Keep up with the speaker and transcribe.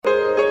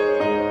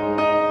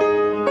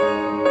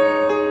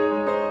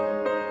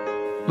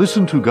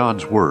Listen to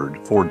God's Word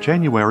for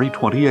January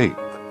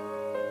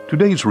 28th.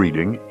 Today's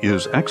reading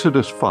is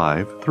Exodus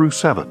 5 through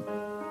 7.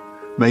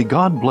 May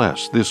God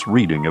bless this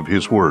reading of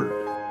His Word.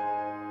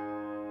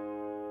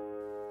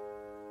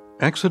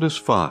 Exodus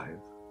 5.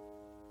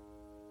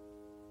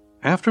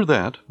 After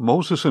that,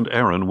 Moses and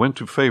Aaron went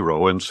to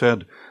Pharaoh and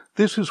said,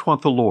 "This is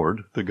what the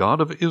Lord, the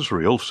God of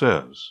Israel,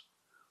 says.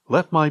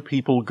 Let my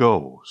people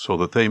go, so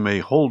that they may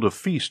hold a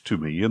feast to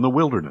me in the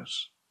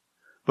wilderness."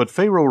 But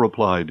Pharaoh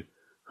replied,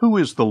 "Who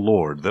is the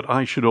Lord, that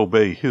I should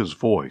obey his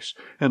voice,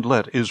 and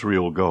let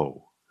Israel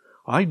go?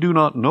 I do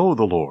not know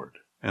the Lord,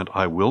 and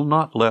I will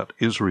not let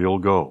Israel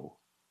go."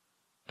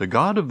 "The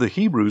God of the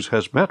Hebrews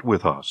has met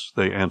with us,"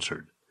 they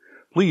answered.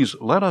 "Please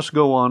let us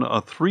go on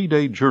a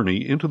 3-day journey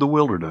into the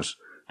wilderness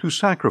to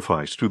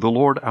sacrifice to the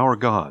Lord our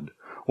God,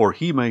 or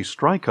he may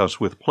strike us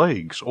with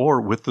plagues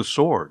or with the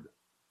sword."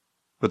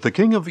 But the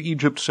king of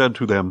Egypt said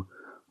to them,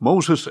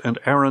 "Moses and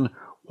Aaron,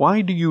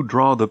 why do you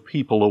draw the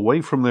people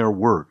away from their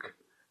work?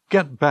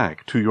 Get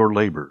back to your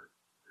labor."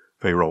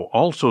 Pharaoh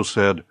also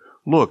said,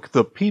 "Look,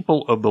 the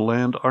people of the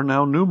land are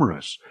now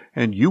numerous,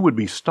 and you would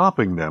be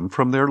stopping them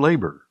from their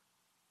labor."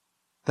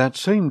 That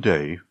same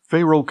day,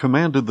 Pharaoh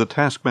commanded the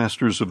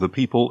taskmasters of the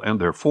people and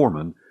their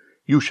foremen,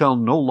 "You shall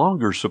no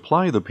longer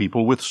supply the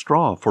people with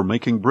straw for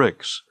making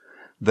bricks.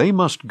 They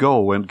must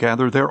go and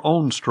gather their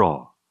own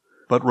straw,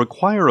 but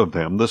require of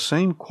them the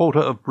same quota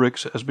of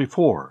bricks as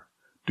before.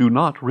 Do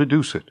not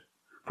reduce it,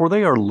 for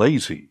they are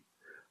lazy.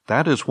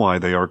 That is why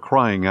they are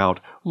crying out,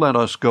 'Let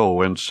us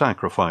go and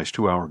sacrifice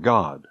to our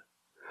God.'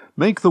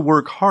 Make the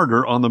work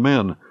harder on the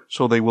men,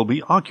 so they will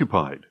be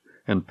occupied,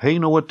 and pay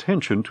no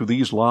attention to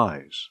these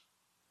lies."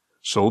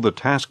 So the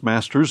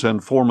taskmasters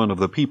and foremen of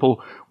the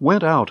people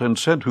went out and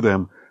said to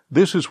them,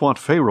 "This is what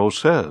Pharaoh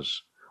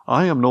says.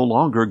 I am no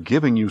longer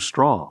giving you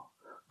straw.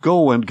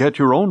 Go and get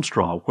your own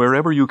straw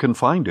wherever you can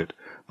find it,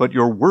 but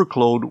your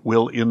workload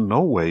will in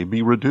no way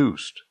be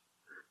reduced."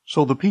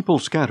 So the people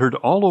scattered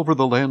all over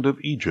the land of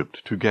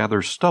Egypt to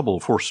gather stubble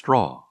for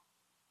straw.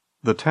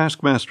 The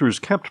taskmasters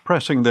kept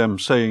pressing them,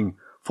 saying,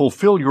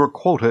 "Fulfill your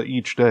quota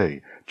each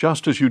day,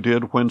 just as you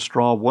did when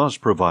straw was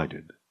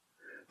provided."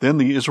 Then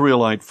the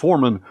Israelite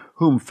foremen,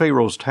 whom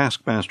Pharaoh's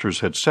taskmasters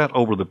had set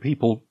over the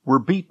people, were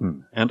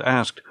beaten and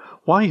asked,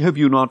 "Why have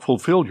you not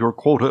fulfilled your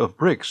quota of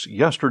bricks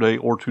yesterday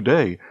or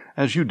today,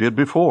 as you did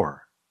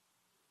before?"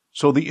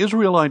 So the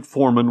Israelite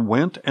foreman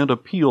went and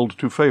appealed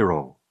to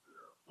Pharaoh.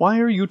 "Why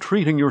are you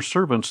treating your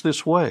servants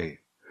this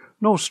way?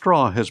 No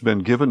straw has been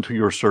given to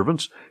your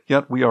servants,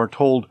 yet we are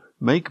told,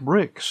 'Make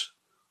bricks.'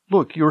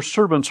 Look, your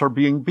servants are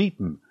being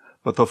beaten,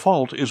 but the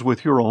fault is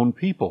with your own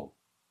people."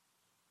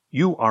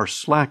 "You are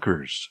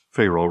slackers,"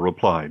 Pharaoh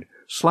replied,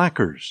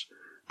 "slackers.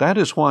 That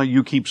is why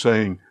you keep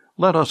saying,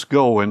 'Let us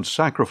go and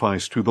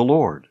sacrifice to the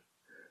Lord.'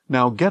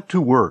 Now get to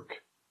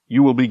work.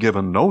 You will be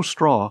given no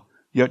straw,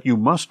 yet you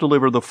must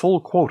deliver the full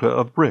quota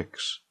of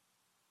bricks."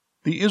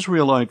 The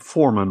Israelite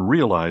foremen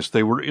realized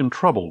they were in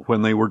trouble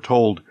when they were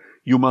told,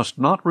 "You must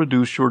not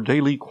reduce your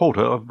daily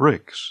quota of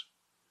bricks."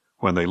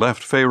 When they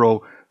left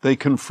Pharaoh, they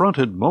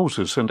confronted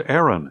Moses and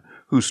Aaron,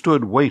 who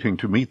stood waiting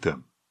to meet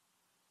them.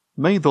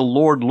 "May the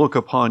Lord look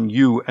upon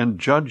you and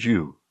judge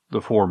you," the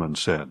foreman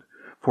said,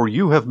 "for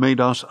you have made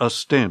us a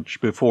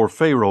stench before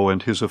Pharaoh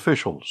and his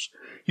officials.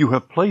 You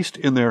have placed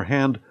in their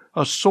hand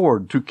a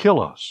sword to kill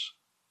us."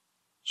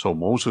 So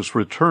Moses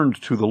returned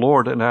to the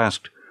Lord and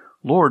asked,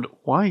 "Lord,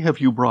 why have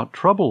you brought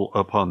trouble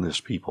upon this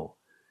people?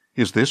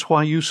 Is this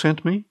why you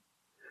sent me?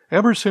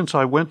 Ever since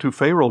I went to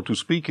Pharaoh to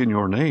speak in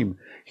your name,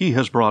 he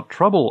has brought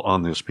trouble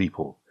on this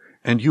people,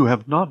 and you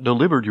have not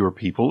delivered your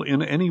people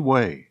in any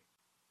way."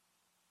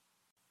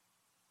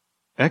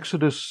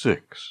 Exodus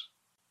 6.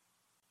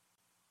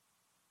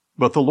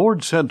 But the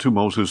Lord said to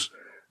Moses,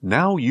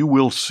 "Now you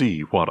will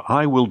see what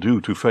I will do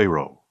to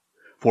Pharaoh,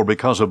 for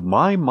because of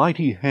my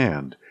mighty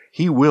hand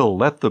he will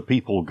let the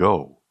people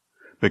go.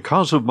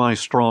 Because of my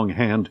strong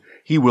hand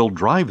he will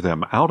drive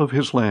them out of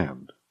his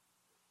land."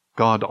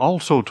 God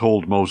also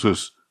told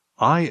Moses,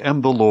 "I am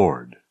the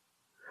Lord.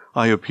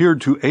 I appeared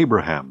to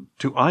Abraham,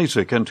 to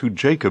Isaac, and to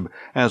Jacob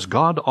as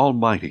God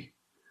Almighty,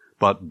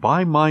 but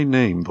by my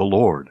name, the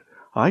Lord,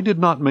 I did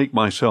not make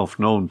myself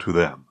known to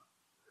them.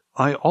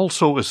 I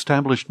also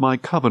established my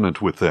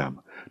covenant with them,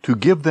 to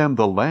give them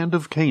the land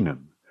of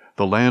Canaan,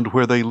 the land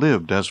where they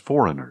lived as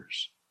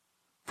foreigners.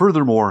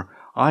 Furthermore,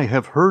 I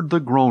have heard the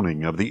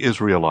groaning of the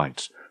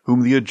Israelites,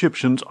 whom the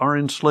Egyptians are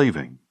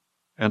enslaving,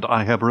 and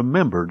I have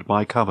remembered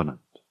my covenant.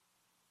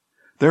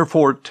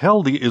 Therefore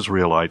tell the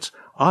Israelites,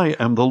 I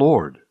am the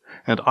Lord,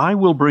 and I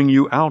will bring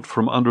you out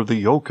from under the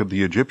yoke of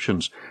the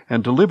Egyptians,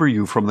 and deliver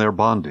you from their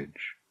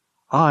bondage.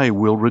 I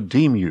will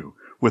redeem you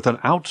with an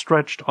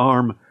outstretched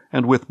arm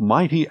and with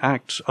mighty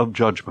acts of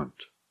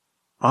judgment.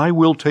 I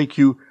will take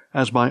you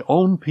as my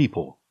own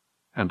people,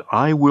 and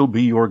I will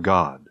be your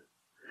God.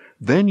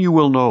 Then you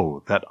will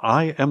know that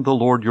I am the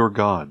Lord your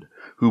God,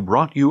 who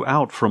brought you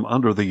out from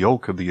under the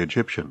yoke of the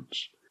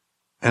Egyptians.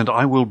 And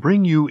I will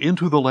bring you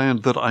into the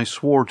land that I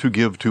swore to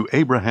give to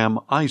Abraham,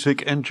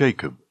 Isaac, and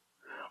Jacob.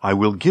 I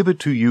will give it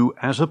to you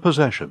as a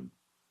possession.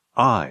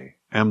 I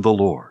am the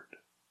Lord."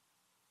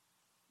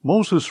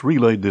 Moses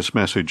relayed this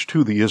message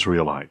to the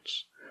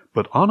Israelites,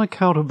 but on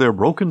account of their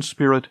broken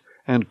spirit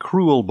and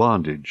cruel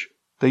bondage,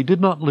 they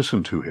did not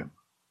listen to him.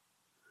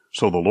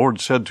 So the Lord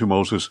said to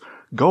Moses,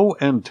 "Go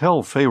and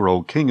tell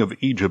Pharaoh, king of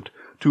Egypt,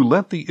 to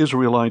let the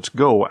Israelites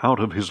go out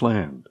of his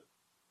land."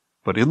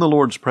 But in the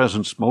Lord's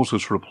presence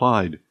Moses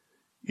replied,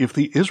 "If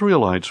the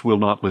Israelites will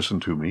not listen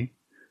to me,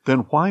 then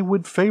why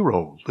would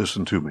Pharaoh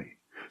listen to me,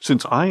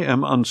 since I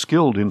am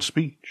unskilled in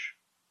speech?"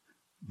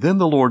 Then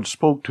the Lord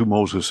spoke to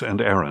Moses and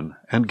Aaron,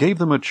 and gave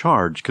them a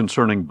charge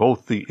concerning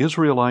both the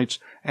Israelites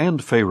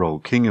and Pharaoh,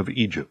 king of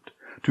Egypt,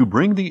 to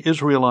bring the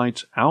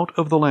Israelites out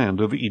of the land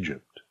of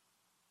Egypt.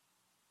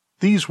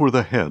 These were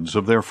the heads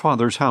of their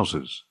fathers'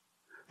 houses.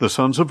 The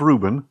sons of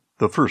Reuben,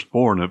 the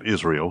firstborn of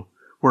Israel,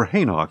 were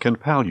Hanok and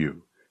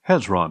Pallu,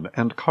 Hezron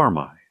and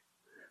Carmi.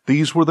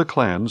 These were the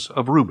clans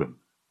of Reuben.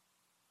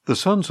 The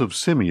sons of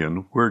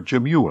Simeon were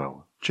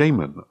Jemuel,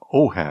 Jamin,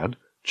 Ohad,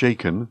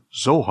 Jachin,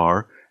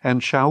 Zohar,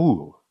 and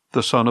Shaul,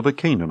 the son of a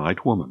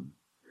Canaanite woman.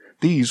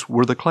 These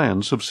were the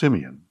clans of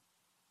Simeon.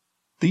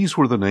 These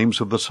were the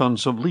names of the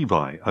sons of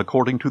Levi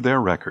according to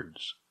their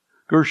records: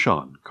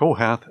 Gershon,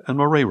 Kohath, and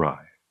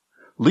Merari.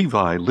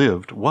 Levi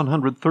lived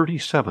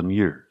 137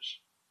 years.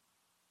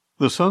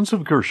 The sons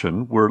of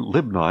Gershon were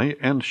Libni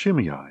and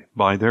Shimei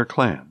by their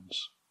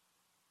clans.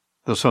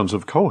 The sons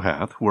of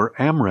Kohath were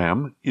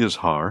Amram,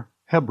 Izhar,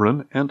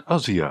 Hebron, and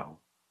Uzziel.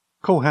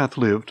 Kohath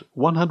lived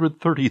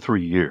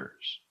 133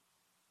 years.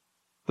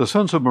 The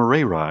sons of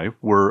Merari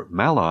were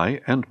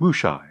Malai and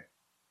Mushai.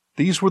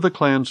 These were the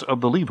clans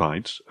of the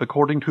Levites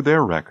according to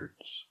their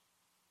records.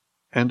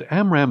 And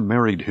Amram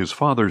married his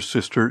father's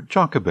sister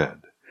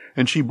Jochebed,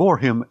 and she bore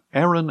him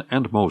Aaron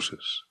and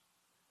Moses.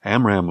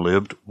 Amram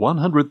lived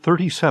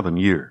 137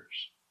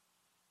 years.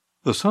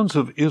 The sons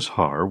of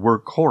Izhar were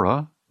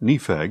Korah,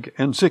 Nepheg,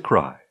 and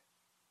Zichri.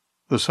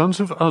 The sons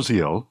of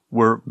Uzziel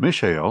were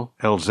Mishael,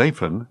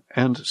 Elzaphan,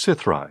 and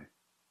Sithri.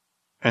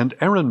 And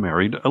Aaron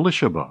married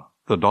Elisheba,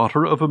 the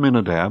daughter of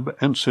Amminadab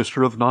and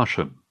sister of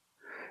Nahshon.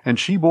 And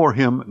she bore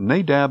him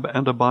Nadab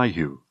and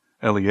Abihu,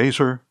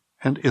 Eleazar,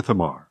 and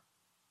Ithamar.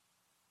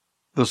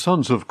 The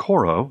sons of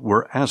Korah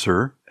were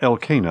Azar,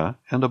 Elkanah,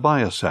 and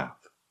Abiasaph.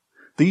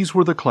 These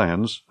were the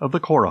clans of the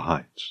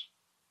Korahites.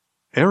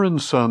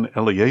 Aaron's son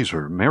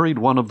Eleazar married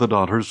one of the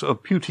daughters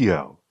of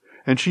Putiel,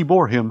 and she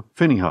bore him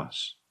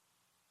Phinehas.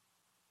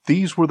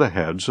 These were the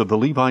heads of the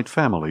Levite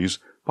families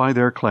by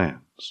their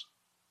clans.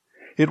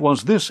 It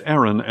was this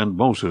Aaron and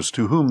Moses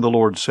to whom the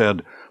Lord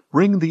said,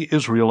 "Bring the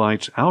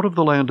Israelites out of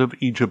the land of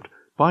Egypt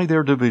by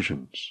their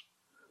divisions."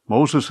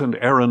 Moses and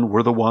Aaron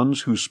were the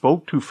ones who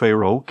spoke to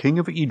Pharaoh, king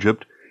of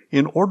Egypt,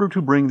 in order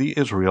to bring the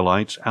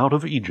Israelites out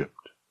of Egypt.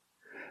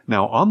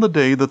 Now on the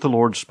day that the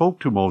Lord spoke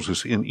to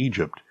Moses in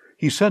Egypt,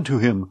 he said to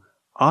him,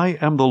 "I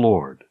am the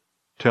Lord.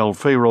 Tell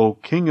Pharaoh,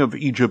 king of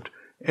Egypt,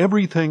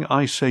 everything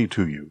I say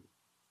to you."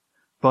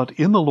 But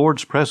in the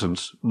Lord's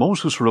presence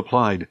Moses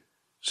replied,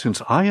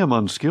 "Since I am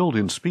unskilled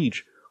in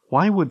speech,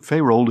 why would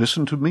Pharaoh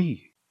listen to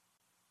me?"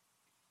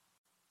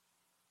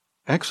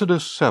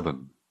 Exodus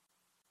 7.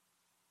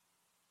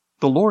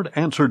 The Lord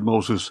answered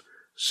Moses,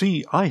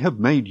 "See, I have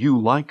made you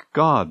like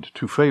God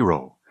to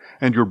Pharaoh,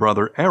 and your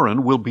brother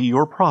Aaron will be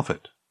your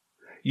prophet.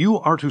 You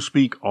are to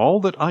speak all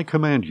that I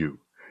command you,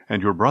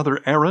 and your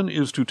brother Aaron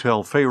is to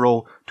tell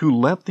Pharaoh to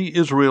let the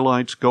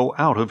Israelites go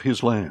out of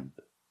his land.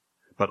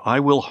 But I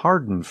will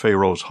harden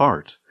Pharaoh's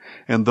heart,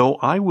 and though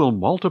I will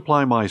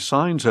multiply my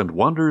signs and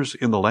wonders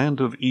in the land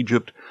of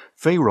Egypt,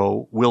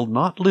 Pharaoh will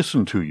not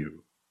listen to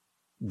you.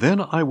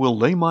 Then I will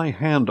lay my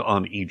hand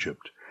on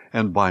Egypt,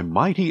 and by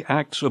mighty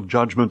acts of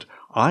judgment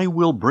I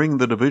will bring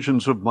the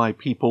divisions of my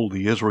people,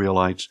 the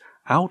Israelites,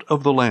 out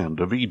of the land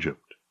of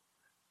Egypt.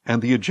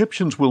 And the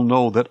Egyptians will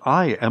know that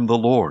I am the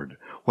Lord,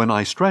 when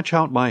I stretch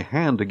out my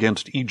hand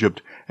against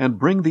Egypt and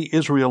bring the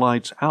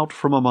Israelites out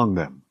from among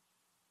them."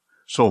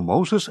 So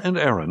Moses and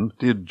Aaron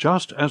did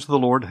just as the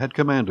Lord had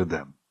commanded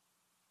them.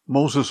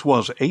 Moses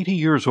was 80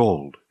 years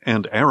old,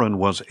 and Aaron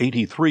was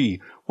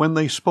 83 when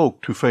they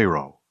spoke to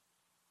Pharaoh.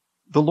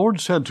 The Lord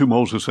said to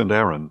Moses and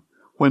Aaron,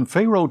 "When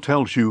Pharaoh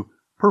tells you,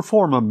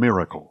 'Perform a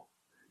miracle,'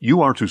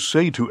 you are to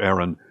say to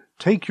Aaron,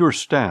 'Take your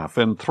staff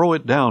and throw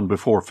it down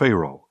before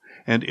Pharaoh,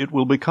 and it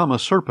will become a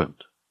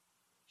serpent.'"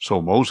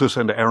 So Moses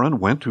and Aaron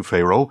went to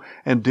Pharaoh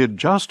and did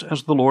just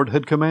as the Lord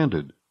had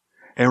commanded.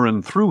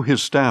 Aaron threw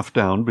his staff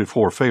down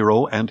before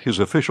Pharaoh and his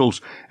officials,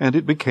 and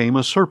it became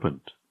a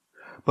serpent.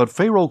 But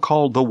Pharaoh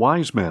called the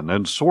wise men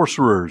and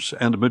sorcerers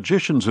and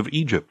magicians of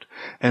Egypt,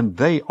 and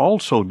they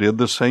also did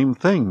the same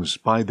things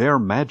by their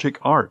magic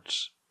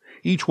arts.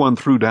 Each one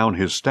threw down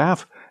his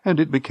staff, and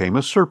it became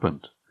a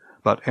serpent.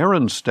 But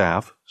Aaron's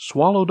staff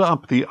swallowed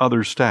up the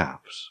other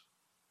staffs.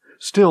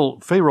 Still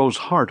Pharaoh's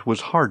heart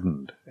was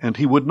hardened, and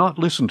he would not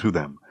listen to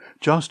them,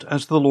 just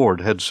as the Lord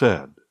had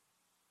said.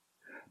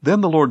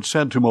 Then the Lord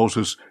said to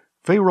Moses,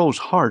 "Pharaoh's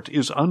heart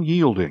is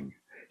unyielding.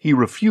 He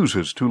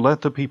refuses to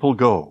let the people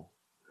go.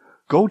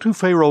 Go to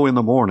Pharaoh in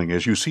the morning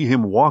as you see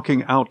him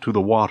walking out to the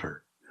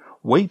water.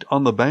 wait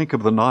on the bank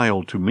of the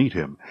Nile to meet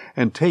him,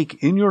 and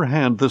take in your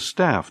hand the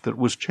staff that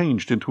was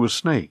changed into a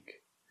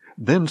snake.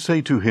 Then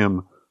say to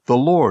him, 'The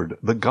Lord,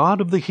 the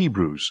God of the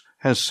Hebrews,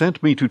 has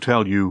sent me to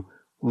tell you,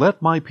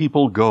 let my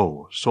people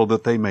go, so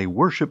that they may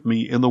worship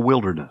me in the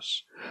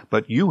wilderness.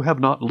 But you have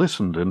not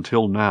listened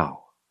until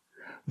now.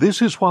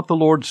 This is what the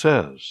Lord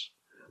says.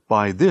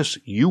 By this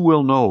you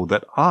will know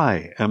that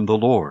I am the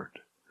Lord.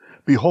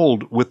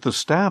 Behold, with the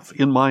staff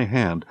in my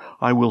hand,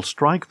 I will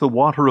strike the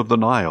water of the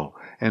Nile,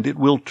 and it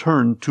will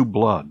turn to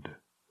blood.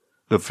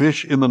 The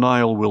fish in the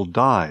Nile will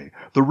die,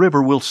 the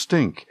river will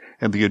stink,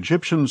 and the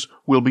Egyptians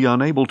will be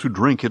unable to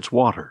drink its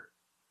water.'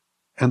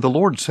 And the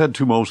Lord said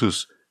to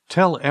Moses,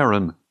 'Tell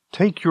Aaron,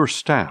 take your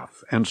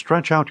staff, and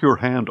stretch out your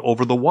hand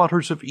over the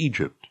waters of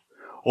Egypt,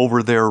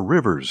 over their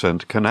rivers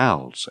and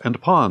canals,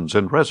 and ponds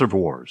and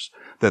reservoirs,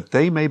 that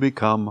they may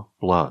become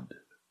blood.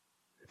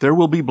 There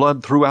will be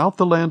blood throughout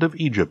the land of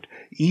Egypt,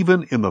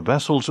 even in the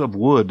vessels of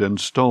wood and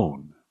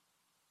stone.'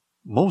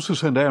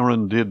 Moses and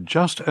Aaron did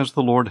just as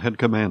the Lord had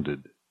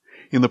commanded.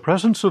 In the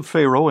presence of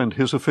Pharaoh and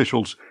his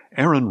officials,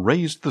 Aaron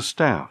raised the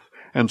staff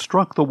and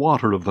struck the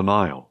water of the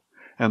Nile,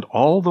 and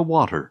all the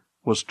water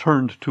was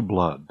turned to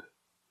blood.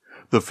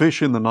 The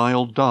fish in the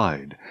Nile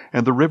died,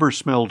 and the river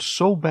smelled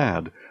so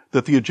bad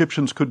that the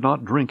Egyptians could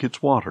not drink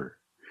its water,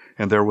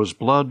 and there was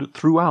blood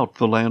throughout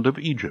the land of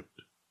Egypt.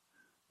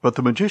 But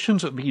the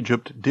magicians of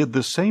Egypt did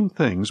the same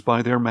things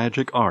by their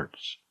magic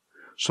arts.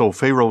 So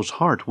Pharaoh's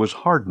heart was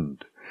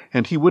hardened,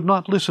 and he would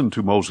not listen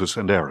to Moses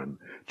and Aaron,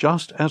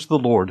 just as the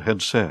Lord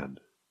had said.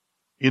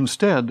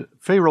 Instead,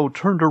 Pharaoh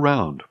turned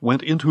around,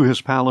 went into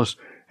his palace,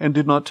 and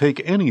did not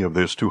take any of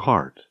this to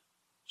heart.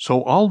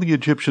 So all the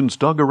Egyptians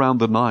dug around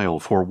the Nile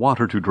for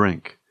water to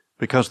drink,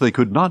 because they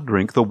could not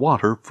drink the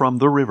water from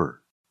the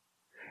river.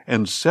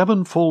 And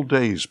 7 full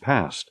days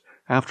passed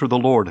after the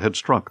Lord had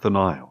struck the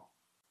Nile.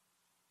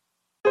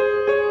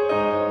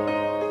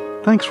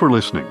 Thanks for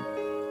listening,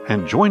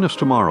 and join us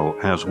tomorrow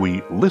as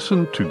we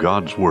listen to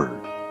God's Word.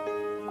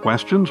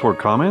 Questions or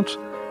comments?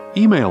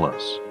 Email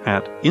us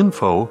at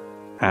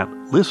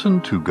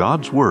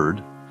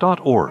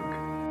info@listentogodsword.org.